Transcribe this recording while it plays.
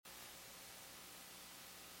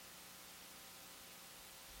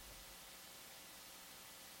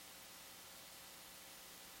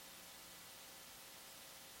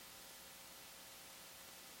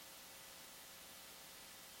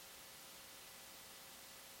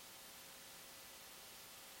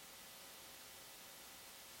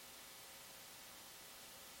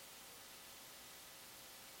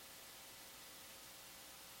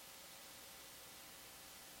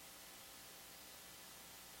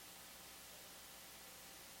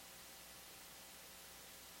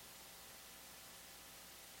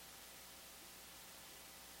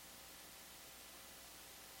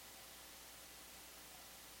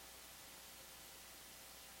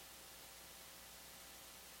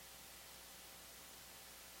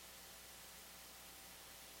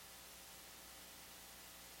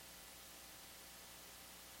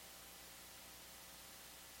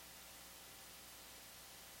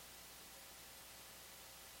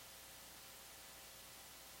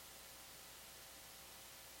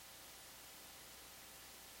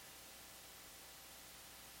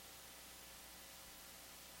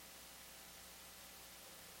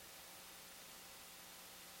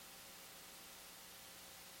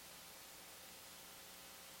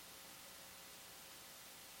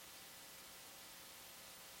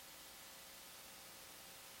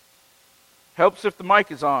Helps if the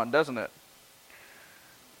mic is on, doesn't it?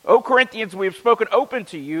 O Corinthians, we have spoken open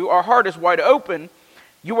to you. Our heart is wide open.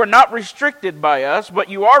 You are not restricted by us, but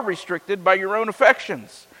you are restricted by your own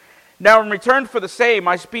affections. Now in return for the same,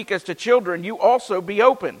 I speak as to children, you also be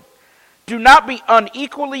open. Do not be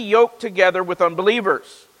unequally yoked together with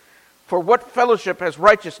unbelievers. For what fellowship has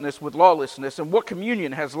righteousness with lawlessness, and what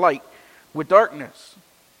communion has light with darkness?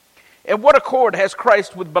 And what accord has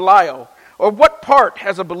Christ with Belial? Or what part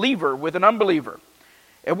has a believer with an unbeliever?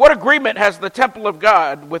 And what agreement has the temple of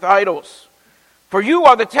God with idols? For you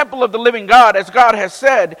are the temple of the living God, as God has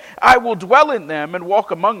said, I will dwell in them and walk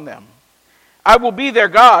among them. I will be their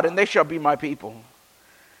God, and they shall be my people.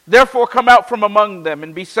 Therefore come out from among them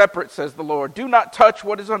and be separate, says the Lord. Do not touch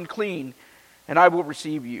what is unclean, and I will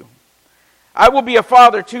receive you. I will be a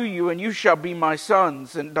father to you, and you shall be my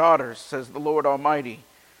sons and daughters, says the Lord Almighty.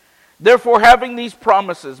 Therefore, having these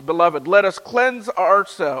promises, beloved, let us cleanse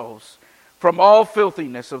ourselves from all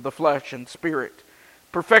filthiness of the flesh and spirit,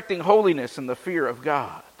 perfecting holiness in the fear of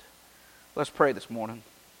God. Let's pray this morning.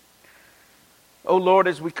 Oh Lord,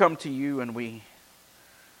 as we come to you and we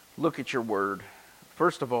look at your word,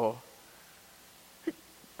 first of all,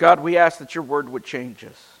 God, we ask that your word would change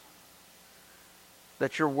us,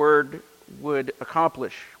 that your word would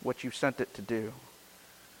accomplish what you sent it to do,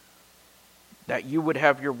 that you would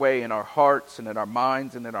have your way in our hearts and in our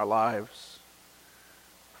minds and in our lives.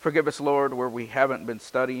 Forgive us, Lord, where we haven't been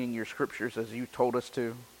studying your scriptures as you told us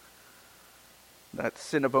to, that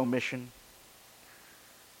sin of omission.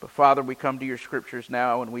 But Father, we come to your scriptures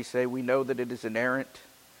now and we say we know that it is inerrant,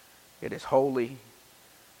 it is holy,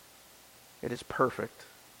 it is perfect.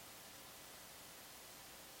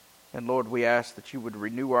 And Lord, we ask that you would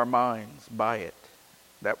renew our minds by it.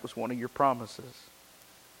 That was one of your promises.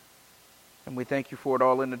 And we thank you for it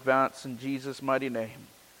all in advance in Jesus' mighty name,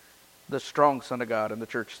 the strong Son of God. And the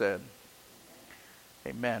church said,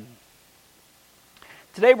 amen.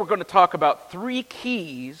 Today we're going to talk about 3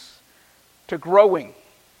 keys to growing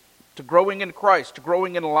in Christ, to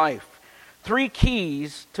growing in life. 3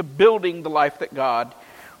 keys to building the life that God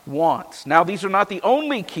wants. Now, these are not the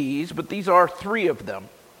only keys, but these are 3 of them.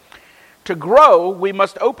 To grow, we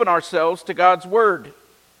must open ourselves to God's word,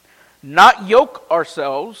 not yoke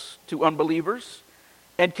ourselves to unbelievers,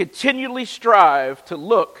 and continually strive to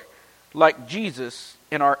look like Jesus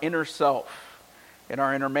in our inner self, in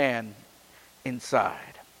our inner man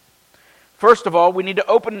inside. First of all, we need to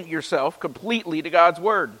open yourself completely to God's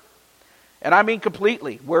word. And I mean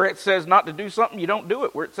completely. Where it says not to do something, you don't do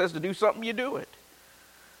it. Where it says to do something, you do it.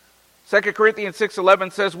 2 Corinthians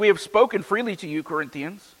 6:11 says, we have spoken freely to you,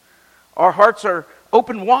 Corinthians. Our hearts are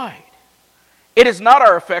open wide. It is not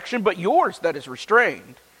our affection, but yours that is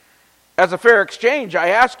restrained. As a fair exchange, I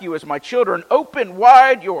ask you as my children, open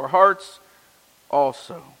wide your hearts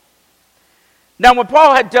also. Now, when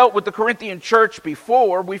Paul had dealt with the Corinthian church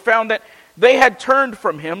before, we found that they had turned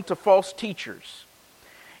from him to false teachers.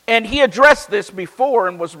 And he addressed this before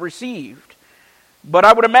and was received. But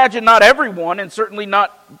I would imagine not everyone, and certainly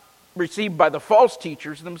not received by the false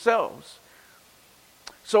teachers themselves.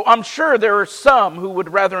 So I'm sure there are some who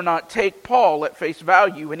would rather not take Paul at face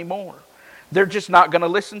value anymore. They're just not going to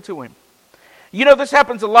listen to him. You know, this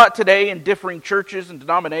happens a lot today in differing churches and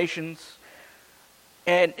denominations,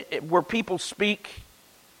 and where people speak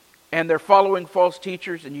and they're following false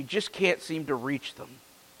teachers and you just can't seem to reach them.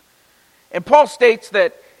 And Paul states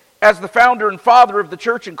that as the founder and father of the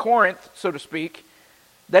church in Corinth, so to speak,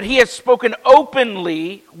 that he has spoken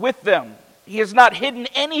openly with them. He has not hidden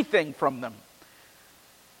anything from them.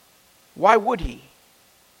 Why would he?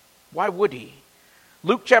 Why would he?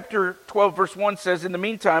 Luke chapter 12 verse 1 says, in the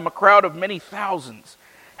meantime, a crowd of many thousands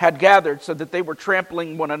had gathered so that they were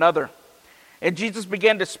trampling one another. And Jesus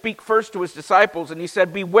began to speak first to his disciples, and he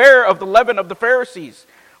said, beware of the leaven of the Pharisees,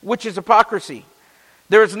 which is hypocrisy.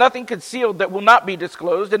 There is nothing concealed that will not be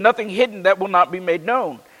disclosed, and nothing hidden that will not be made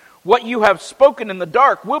known. What you have spoken in the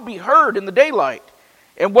dark will be heard in the daylight,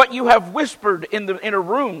 and what you have whispered in the inner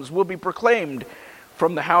rooms will be proclaimed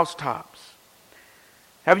from the housetops.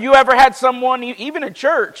 Have you ever had someone, even in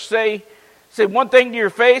church, say one thing to your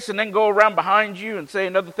face and then go around behind you and say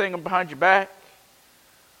another thing behind your back?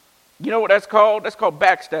 You know what that's called? That's called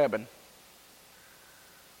backstabbing.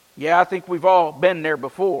 Yeah, I think we've all been there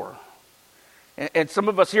before. And some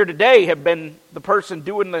of us here today have been the person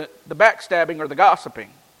doing the backstabbing or the gossiping.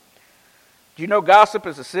 Do you know gossip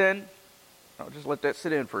is a sin? I'll just let that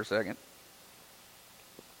sit in for a second.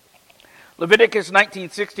 Leviticus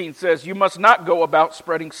 19:16 says, you must not go about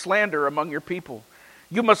spreading slander among your people.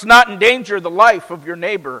 You must not endanger the life of your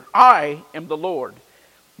neighbor. I am the Lord.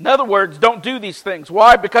 In other words, don't do these things.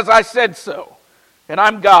 Why? Because I said so, and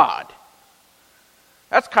I'm God.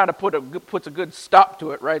 That's kind of puts a good stop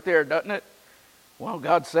to it right there, doesn't it? Well,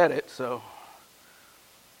 God said it, so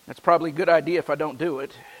that's probably a good idea if I don't do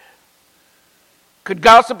it. Could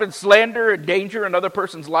gossip and slander endanger another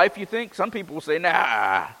person's life, you think? Some people will say,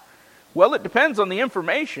 nah. Well, it depends on the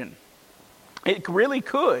information. It really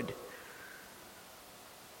could.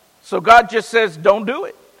 So God just says, don't do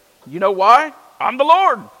it. You know why? I'm the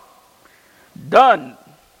Lord. Done.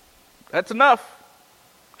 That's enough.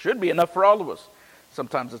 Should be enough for all of us.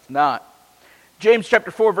 Sometimes it's not. James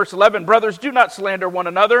chapter 4, verse 11, brothers, do not slander one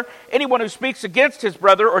another. Anyone who speaks against his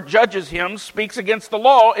brother or judges him speaks against the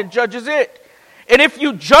law and judges it. And if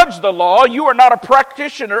you judge the law, you are not a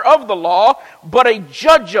practitioner of the law, but a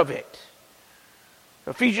judge of it.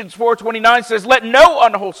 Ephesians 4:29 says, let no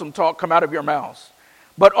unwholesome talk come out of your mouths,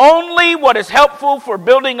 but only what is helpful for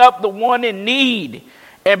building up the one in need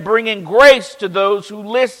and bringing grace to those who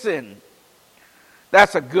listen.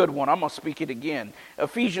 That's a good one. I'm going to speak it again.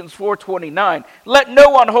 Ephesians 4:29. Let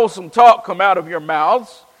no unwholesome talk come out of your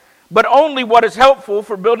mouths, but only what is helpful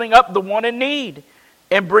for building up the one in need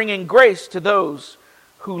and bringing grace to those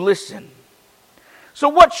who listen. So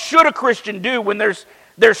what should a Christian do when there's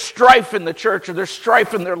strife in the church, or there's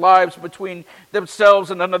strife in their lives between themselves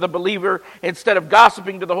and another believer, instead of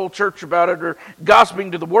gossiping to the whole church about it, or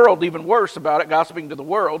gossiping to the world, even worse about it, gossiping to the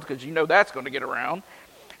world, because you know that's going to get around?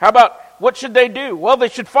 How about, what should they do? Well, they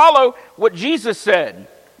should follow what Jesus said.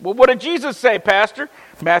 Well, what did Jesus say, Pastor?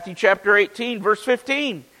 Matthew chapter 18, verse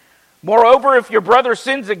 15. Moreover, if your brother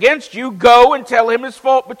sins against you, go and tell him his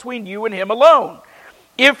fault between you and him alone.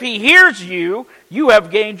 If he hears you, you have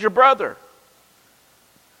gained your brother.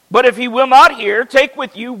 But if he will not hear, take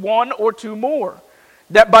with you one or two more,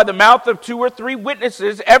 that by the mouth of 2 or 3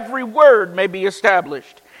 witnesses every word may be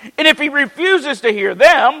established. And if he refuses to hear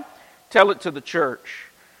them, tell it to the church.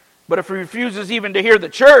 But if he refuses even to hear the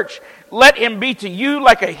church, let him be to you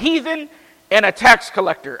like a heathen and a tax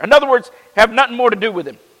collector. In other words, have nothing more to do with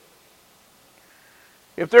him.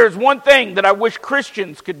 If there's one thing that I wish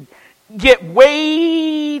Christians could get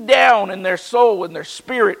way down in their soul, in their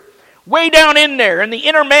spirit, way down in there, in the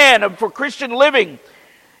inner man for Christian living,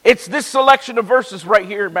 it's this selection of verses right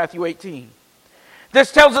here in Matthew 18.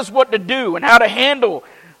 This tells us what to do and how to handle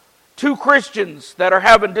two Christians that are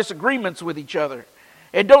having disagreements with each other.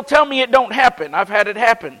 And don't tell me it don't happen. I've had it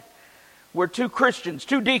happen where two Christians,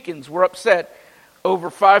 two deacons, were upset over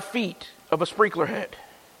 5 feet of a sprinkler head.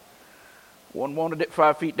 One wanted it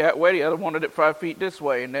 5 feet that way, the other wanted it 5 feet this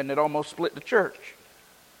way, and then it almost split the church.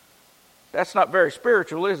 That's not very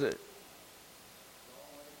spiritual, is it?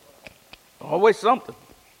 Always something.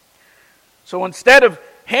 So instead of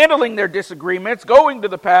handling their disagreements, going to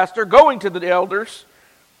the pastor, going to the elders,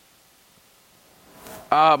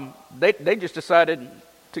 they just decided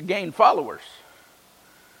to gain followers.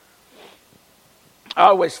 I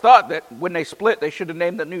always thought that when they split, they should have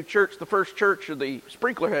named the new church the First Church of the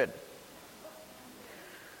Sprinkler Head.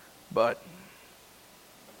 But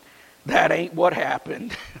that ain't what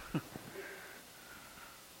happened.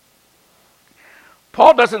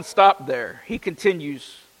 Paul doesn't stop there. He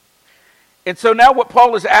continues. And so now what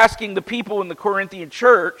Paul is asking the people in the Corinthian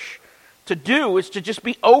church to do is to just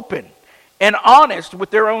be open and honest with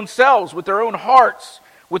their own selves, with their own hearts,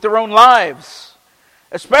 with their own lives,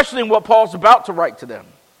 especially in what Paul's about to write to them.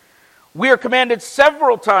 We are commanded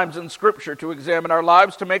several times in Scripture to examine our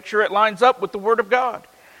lives to make sure it lines up with the Word of God.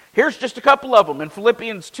 Here's just a couple of them. In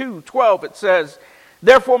Philippians 2:12 it says,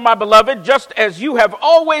 "Therefore, my beloved, just as you have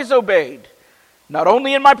always obeyed, not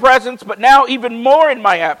only in my presence, but now even more in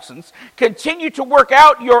my absence, continue to work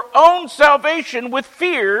out your own salvation with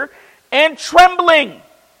fear and trembling.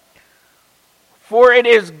 For it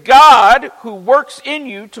is God who works in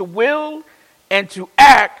you to will and to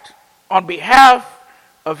act on behalf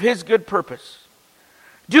of His good purpose.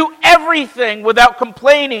 Do everything without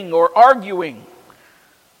complaining or arguing."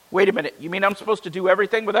 Wait a minute, you mean I'm supposed to do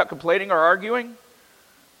everything without complaining or arguing?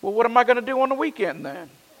 Well, what am I going to do on the weekend then?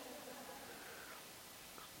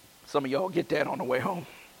 Some of y'all get that on the way home.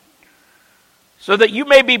 "So that you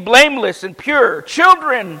may be blameless and pure,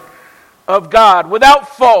 children of God,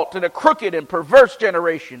 without fault in a crooked and perverse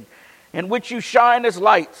generation, in which you shine as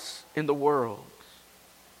lights in the world."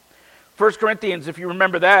 1 Corinthians, if you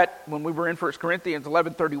remember that, when we were in 1 Corinthians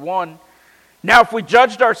 11:31, "Now if we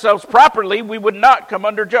judged ourselves properly, we would not come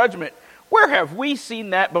under judgment." Where have we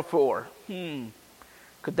seen that before?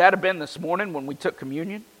 Could that have been this morning when we took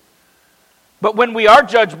communion? "But when we are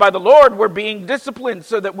judged by the Lord, we're being disciplined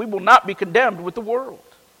so that we will not be condemned with the world."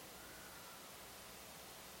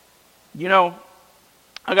 You know,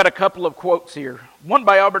 I got a couple of quotes here. One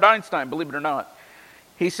by Albert Einstein, believe it or not.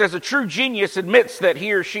 He says, "A true genius admits that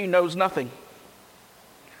he or she knows nothing."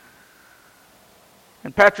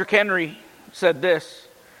 And Patrick Henry said this: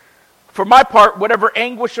 "For my part, whatever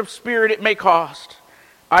anguish of spirit it may cost,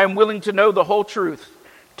 I am willing to know the whole truth,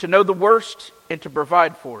 to know the worst, and to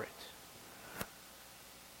provide for it."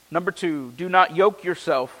 Number 2, do not yoke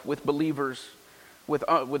yourself with believers,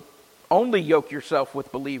 only yoke yourself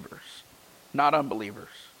with believers, not unbelievers.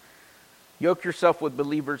 Yoke yourself with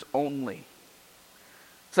believers only.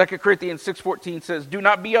 2 Corinthians 6:14 says, "Do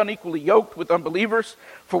not be unequally yoked with unbelievers,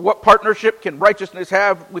 for what partnership can righteousness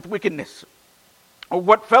have with wickedness? Or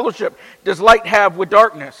what fellowship does light have with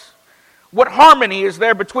darkness? What harmony is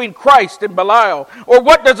there between Christ and Belial? Or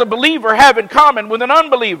what does a believer have in common with an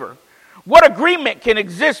unbeliever? What agreement can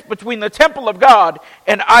exist between the temple of God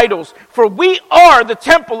and idols? For we are the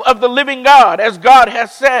temple of the living God, as God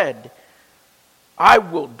has said, 'I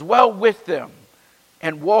will dwell with them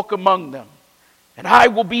and walk among them, and I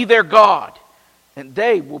will be their God, and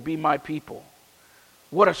they will be my people.'"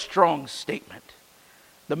 What a strong statement.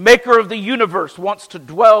 The maker of the universe wants to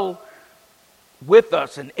dwell with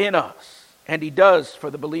us and in us, and he does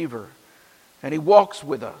for the believer, and he walks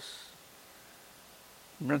with us.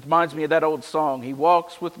 It reminds me of that old song, "He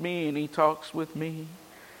walks with me and he talks with me.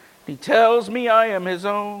 He tells me I am his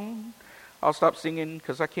own." I'll stop singing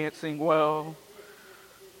because I can't sing well.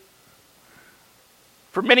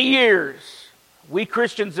 For many years, we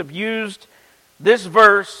Christians have used this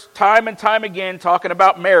verse time and time again, talking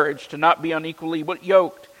about marriage, to not be unequally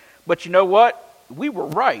yoked. But you know what? We were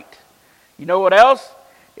right. You know what else?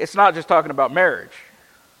 It's not just talking about marriage.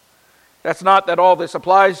 That's not that all this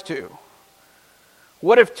applies to.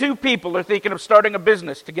 What if 2 people are thinking of starting a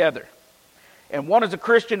business together, and one is a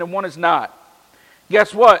Christian and one is not?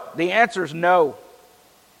 Guess what? The answer is no.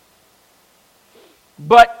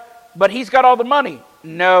 But he's got all the money.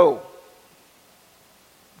 No.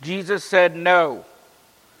 Jesus said no.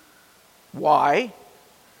 Why?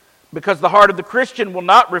 Because the heart of the Christian will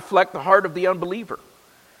not reflect the heart of the unbeliever.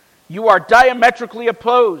 You are diametrically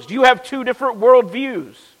opposed. You have 2 different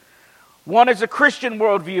worldviews. One is a Christian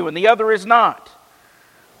worldview and the other is not.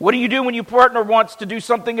 What do you do when your partner wants to do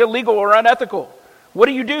something illegal or unethical? What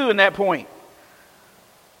do you do in that point?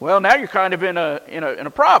 Well, now you're kind of in a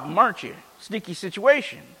problem, aren't you? Sneaky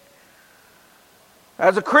situation.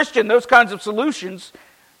 As a Christian, those kinds of solutions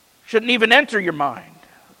shouldn't even enter your mind.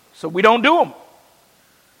 So we don't do them.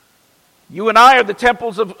 You and I are the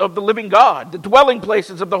temples of the living God, the dwelling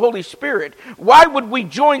places of the Holy Spirit. Why would we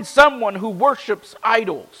join someone who worships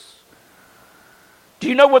idols? Do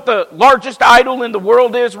you know what the largest idol in the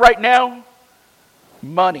world is right now?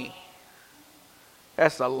 Money.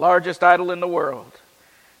 That's the largest idol in the world.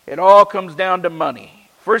 It all comes down to money.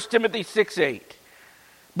 1 Timothy 6:8.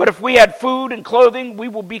 "But if we had food and clothing, we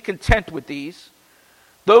will be content with these.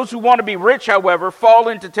 Those who want to be rich, however, fall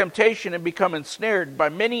into temptation and become ensnared by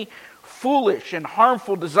many foolish and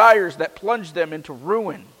harmful desires that plunge them into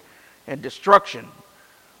ruin and destruction."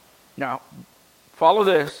 Now, follow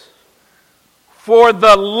this. "For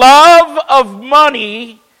the love of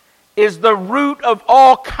money is the root of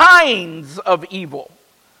all kinds of evil.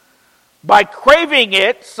 By craving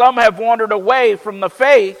it, some have wandered away from the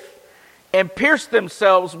faith and pierced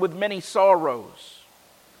themselves with many sorrows."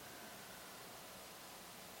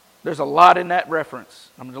 There's a lot in that reference.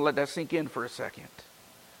 I'm going to let that sink in for a second.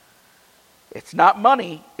 It's not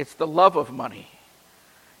money, it's the love of money.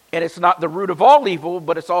 And it's not the root of all evil,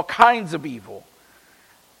 but it's all kinds of evil.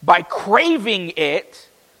 By craving it,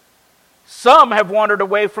 some have wandered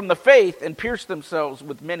away from the faith and pierced themselves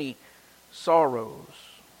with many sorrows.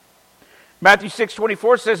 Matthew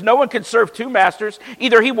 6:24 says, "No one can serve 2 masters.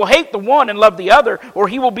 Either he will hate the one and love the other, or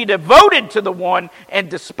he will be devoted to the one and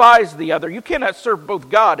despise the other." You cannot serve both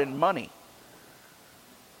God and money.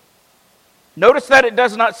 Notice that it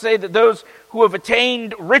does not say that those who have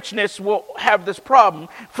attained richness will have this problem.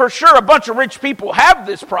 For sure, a bunch of rich people have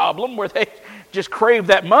this problem where they just crave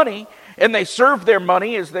that money and they serve their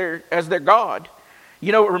money as their God.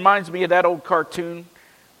 You know, it reminds me of that old cartoon.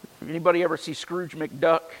 Anybody ever see Scrooge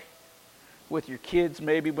McDuck with your kids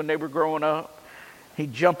maybe when they were growing up?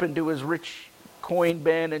 He'd jump into his rich coin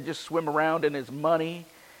bin and just swim around in his money,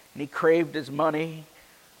 and he craved his money.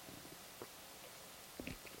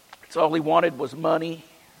 That's all he wanted was money.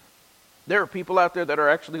 There are people out there that are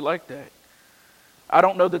actually like that. I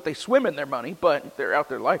don't know that they swim in their money, but they're out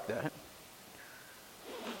there like that.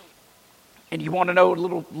 And you want to know a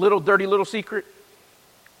little dirty little secret?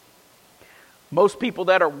 Most people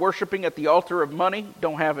that are worshiping at the altar of money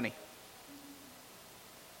don't have any.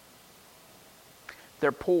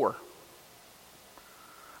 They're poor.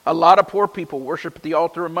 A lot of poor people worship at the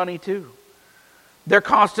altar of money too. They're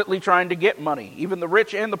constantly trying to get money, even the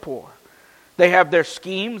rich and the poor. They have their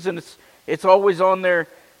schemes, and It's always on their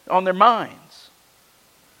minds.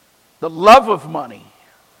 The love of money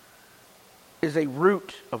is a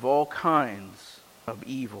root of all kinds of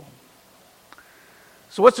evil.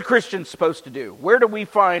 So what's a Christian supposed to do? Where do we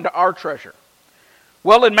find our treasure?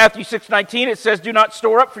 Well, in Matthew 6:19 it says, "Do not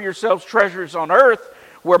store up for yourselves treasures on earth,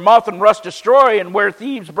 where moth and rust destroy and where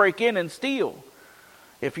thieves break in and steal."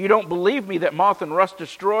 If you don't believe me that moth and rust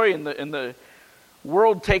destroy and the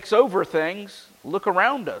world takes over things, look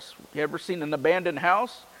around us. You ever seen an abandoned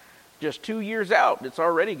house? Just 2 years out, it's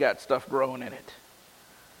already got stuff growing in it.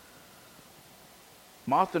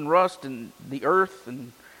 Moth and rust and the earth,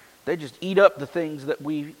 and they just eat up the things that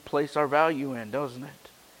we place our value in, doesn't it?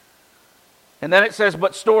 And then it says,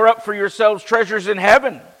 "But store up for yourselves treasures in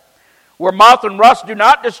heaven, where moth and rust do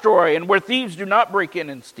not destroy, and where thieves do not break in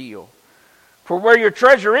and steal. For where your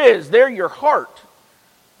treasure is, there your heart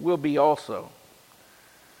will be also."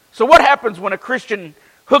 So what happens when a Christian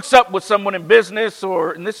hooks up with someone in business,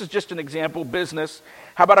 or, and this is just an example, business,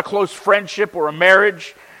 how about a close friendship or a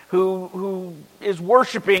marriage, who is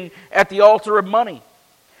worshiping at the altar of money?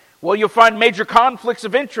 Well, you'll find major conflicts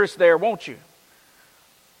of interest there, won't you?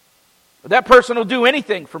 That person will do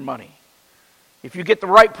anything for money. If you get the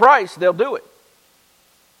right price, they'll do it.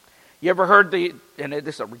 You ever heard and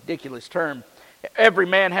this is a ridiculous term, every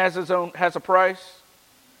man has a price?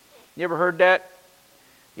 You ever heard that?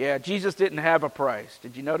 Yeah, Jesus didn't have a price.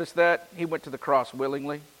 Did you notice that? He went to the cross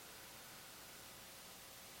willingly.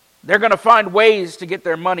 They're going to find ways to get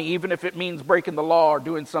their money, even if it means breaking the law or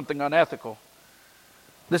doing something unethical.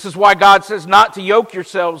 This is why God says not to yoke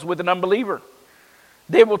yourselves with an unbeliever.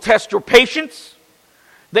 They will test your patience,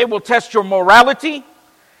 they will test your morality,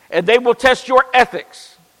 and they will test your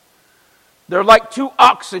ethics. They're like two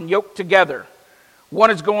oxen yoked together.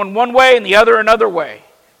 One is going one way and the other another way.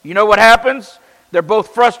 You know what happens? They're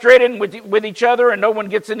both frustrated with each other and no one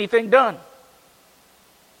gets anything done.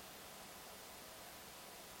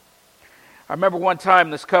 I remember one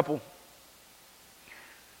time this couple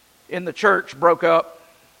in the church broke up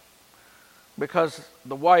because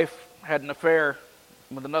the wife had an affair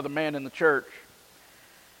with another man in the church.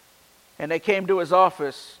 And they came to his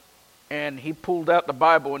office and he pulled out the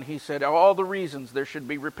Bible and he said, all the reasons there should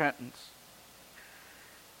be repentance.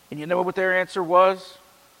 And you know what their answer was?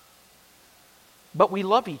 But we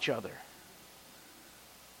love each other.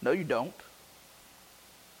 No, you don't.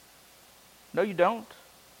 No, you don't.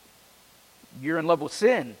 You're in love with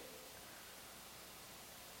sin.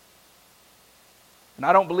 And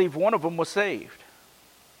I don't believe one of them was saved.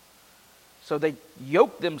 So they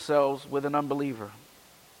yoked themselves with an unbeliever.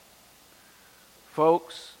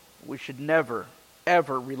 Folks, we should never,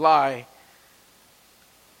 ever rely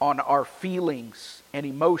on our feelings and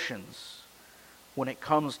emotions when it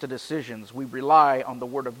comes to decisions. We rely on the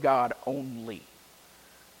Word of God only.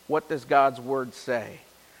 What does God's Word say?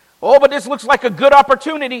 Oh, but this looks like a good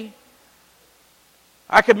opportunity.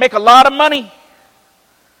 I could make a lot of money.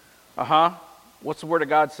 What's the Word of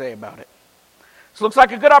God say about it? This looks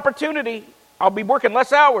like a good opportunity. I'll be working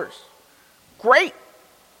less hours. Great.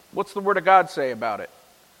 What's the Word of God say about it?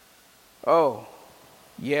 Oh,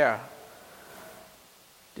 yeah.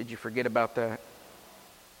 Did you forget about that?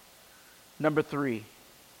 Number 3,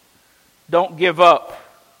 don't give up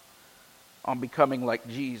on becoming like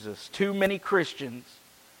Jesus. Too many Christians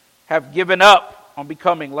have given up on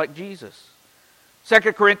becoming like Jesus.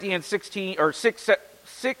 2 Corinthians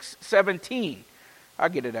 6:17. I'll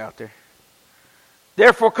get it out there.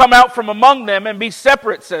 Therefore come out from among them and be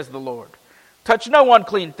separate, says the Lord. Touch no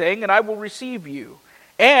unclean thing, and I will receive you.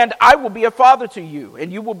 And I will be a father to you,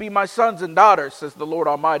 and you will be my sons and daughters, says the Lord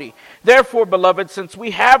Almighty. Therefore, beloved, since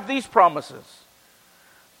we have these promises,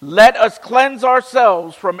 let us cleanse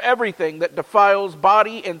ourselves from everything that defiles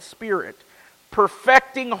body and spirit,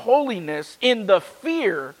 perfecting holiness in the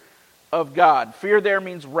fear of God. Fear there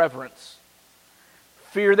means reverence.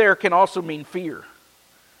 Fear there can also mean fear.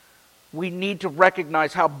 We need to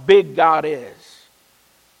recognize how big God is,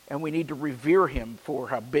 and we need to revere Him for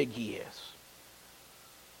how big He is.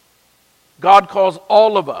 God calls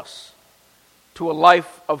all of us to a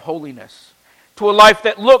life of holiness, to a life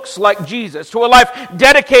that looks like Jesus, to a life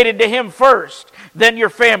dedicated to Him first, then your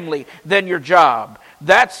family, then your job.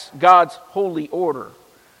 That's God's holy order.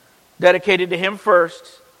 Dedicated to Him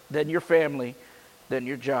first, then your family, then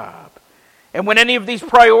your job. And when any of these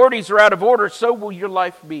priorities are out of order, so will your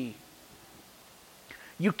life be.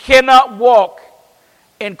 You cannot walk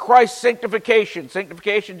in Christ's sanctification.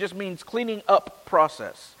 Sanctification just means cleaning up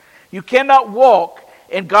process. You cannot walk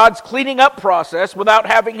in God's cleaning up process without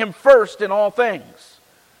having Him first in all things.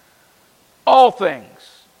 All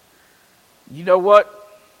things. You know what?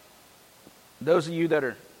 Those of you that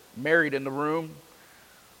are married in the room.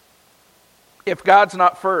 If God's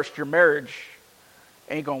not first, your marriage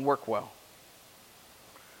ain't going to work well.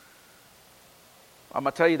 I'm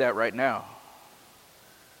going to tell you that right now.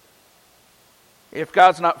 If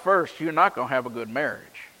God's not first, you're not going to have a good marriage.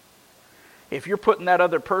 If you're putting that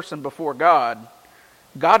other person before God,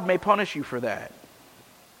 God may punish you for that.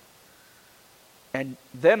 And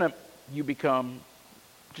then you become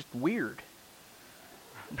just weird.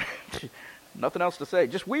 Nothing else to say.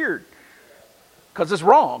 Just weird. Because it's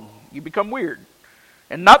wrong. You become weird.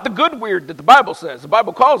 And not the good weird that the Bible says. The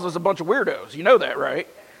Bible calls us a bunch of weirdos. You know that, right?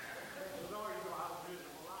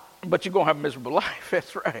 But you're going to have a miserable life.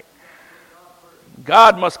 That's right.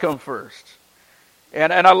 God must come first.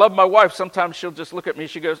 And I love my wife. Sometimes she'll just look at me.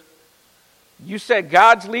 She goes, "You said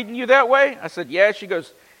God's leading you that way?" I said, "Yeah." She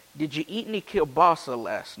goes, "Did you eat any kielbasa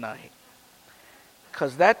last night?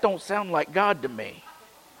 Because that don't sound like God to me."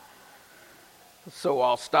 So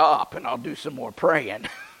I'll stop and I'll do some more praying.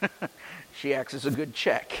 She acts as a good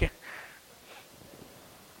check.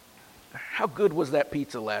 How good was that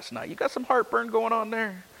pizza last night? You got some heartburn going on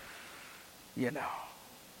there? You know.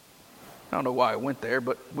 I don't know why I went there,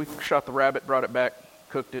 but we shot the rabbit, brought it back,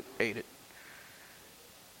 cooked it, ate it.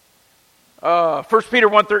 1 Peter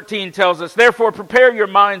 1:13 tells us, "Therefore prepare your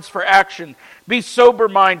minds for action. Be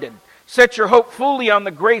sober-minded. Set your hope fully on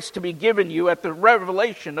the grace to be given you at the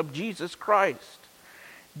revelation of Jesus Christ.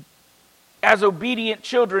 As obedient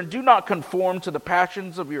children, do not conform to the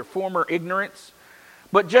passions of your former ignorance,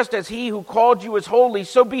 but just as he who called you is holy,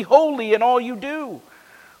 so be holy in all you do.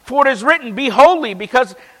 For it is written, 'Be holy,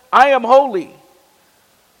 because I am holy.'"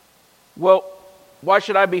 Well, why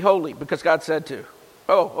should I be holy? Because God said to.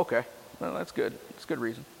 Oh, okay. Well, that's good. That's a good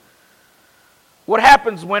reason. What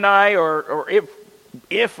happens when I, or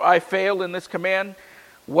if I fail in this command?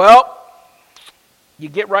 Well, you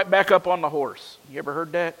get right back up on the horse. You ever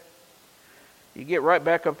heard that? You get right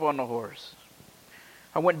back up on the horse.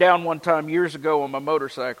 I went down one time years ago on my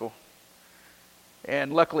motorcycle.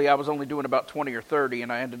 And luckily I was only doing about 20 or 30,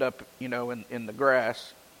 and I ended up, in the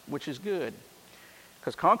grass, which is good.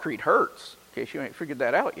 Because concrete hurts, in case you ain't figured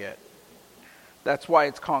that out yet. That's why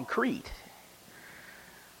it's concrete.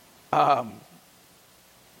 One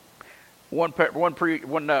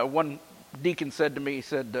deacon said to me, he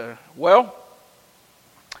said, "Well,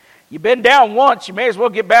 you've been down once, you may as well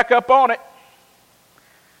get back up on it.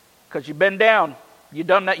 Because you've been down. You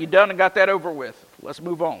done and got that over with. Let's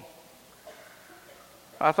move on."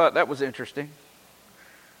 I thought that was interesting.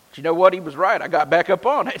 But you know what? He was right. I got back up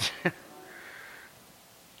on it.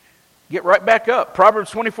 Get right back up.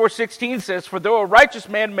 Proverbs 24:16 says, "For though a righteous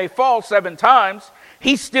man may fall 7 times,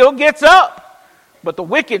 he still gets up. But the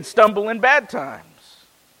wicked stumble in bad times."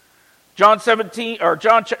 1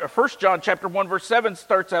 John chapter 1 verse 7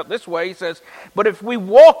 starts out this way. He says, "But if we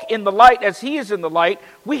walk in the light as he is in the light,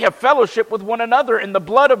 we have fellowship with one another, and the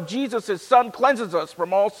blood of Jesus, his son, cleanses us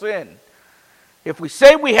from all sin. If we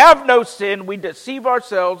say we have no sin, we deceive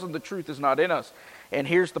ourselves, and the truth is not in us." And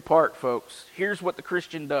here's the part, folks. Here's what the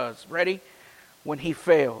Christian does. Ready? When he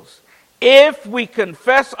fails. "If we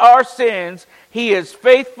confess our sins, he is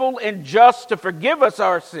faithful and just to forgive us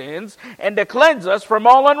our sins and to cleanse us from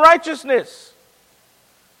all unrighteousness.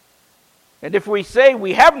 And if we say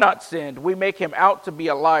we have not sinned, we make him out to be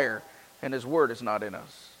a liar, and his word is not in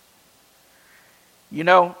us."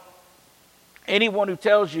 Anyone who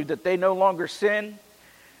tells you that they no longer sin,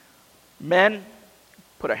 men,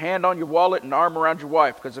 put a hand on your wallet and an arm around your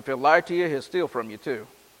wife, because if he'll lie to you, he'll steal from you too.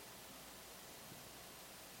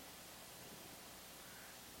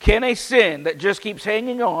 Can a sin that just keeps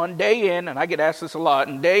hanging on day in, and I get asked this a lot,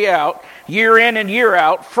 and day out, year in and year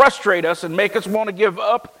out, frustrate us and make us want to give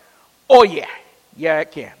up? Oh yeah. Yeah,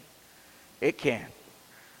 it can. It can.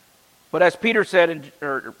 But as Peter said,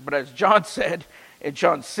 but as John said in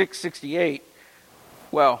John 6:68,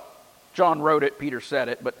 well, John wrote it, Peter said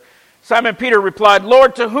it, but Simon Peter replied,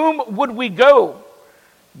 "Lord, to whom would we go?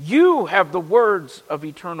 You have the words of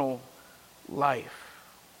eternal life."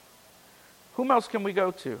 Whom else can we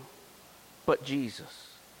go to but Jesus?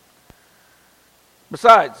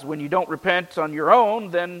 Besides, when you don't repent on your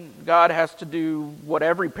own, then God has to do what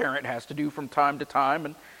every parent has to do from time to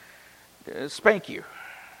time and spank you.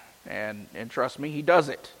 And trust me, he does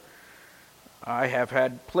it. I have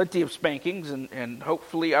had plenty of spankings, and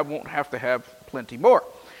hopefully I won't have to have plenty more.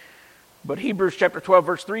 But Hebrews chapter 12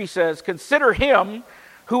 verse 3 says, "Consider him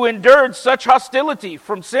who endured such hostility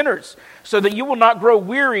from sinners, so that you will not grow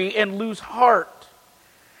weary and lose heart.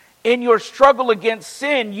 In your struggle against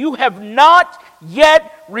sin, you have not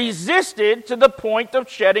yet resisted to the point of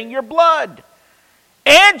shedding your blood.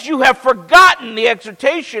 And you have forgotten the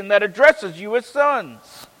exhortation that addresses you as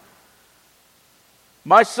sons.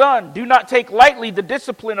 My son, do not take lightly the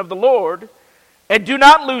discipline of the Lord, and do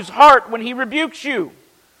not lose heart when he rebukes you.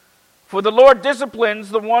 For the Lord disciplines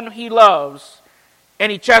the one he loves,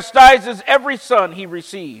 and he chastises every son he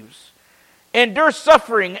receives. Endure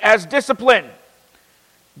suffering as discipline.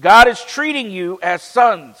 God is treating you as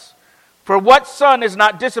sons. For what son is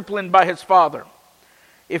not disciplined by his father?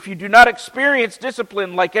 If you do not experience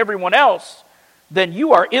discipline like everyone else, then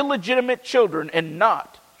you are illegitimate children and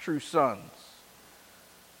not true sons.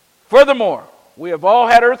 Furthermore, we have all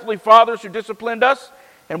had earthly fathers who disciplined us,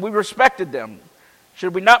 and we respected them.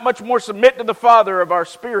 Should we not much more submit to the Father of our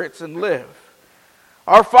spirits and live?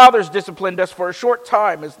 Our fathers disciplined us for a short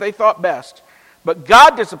time as they thought best, but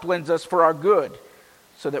God disciplines us for our good,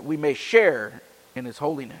 so that we may share in his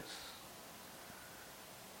holiness.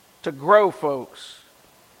 To grow, folks,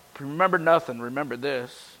 if you remember nothing, remember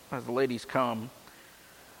this, as the ladies come.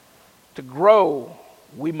 To grow,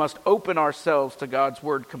 we must open ourselves to God's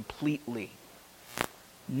word completely,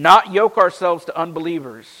 not yoke ourselves to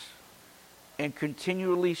unbelievers, and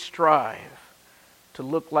continually strive to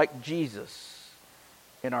look like Jesus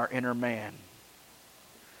in our inner man.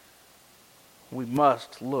 We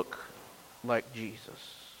must look like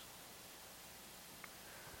Jesus.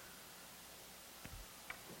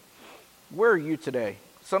 Where are you today?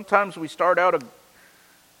 Sometimes we start out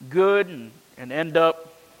good and end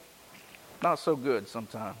up not so good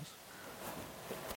sometimes.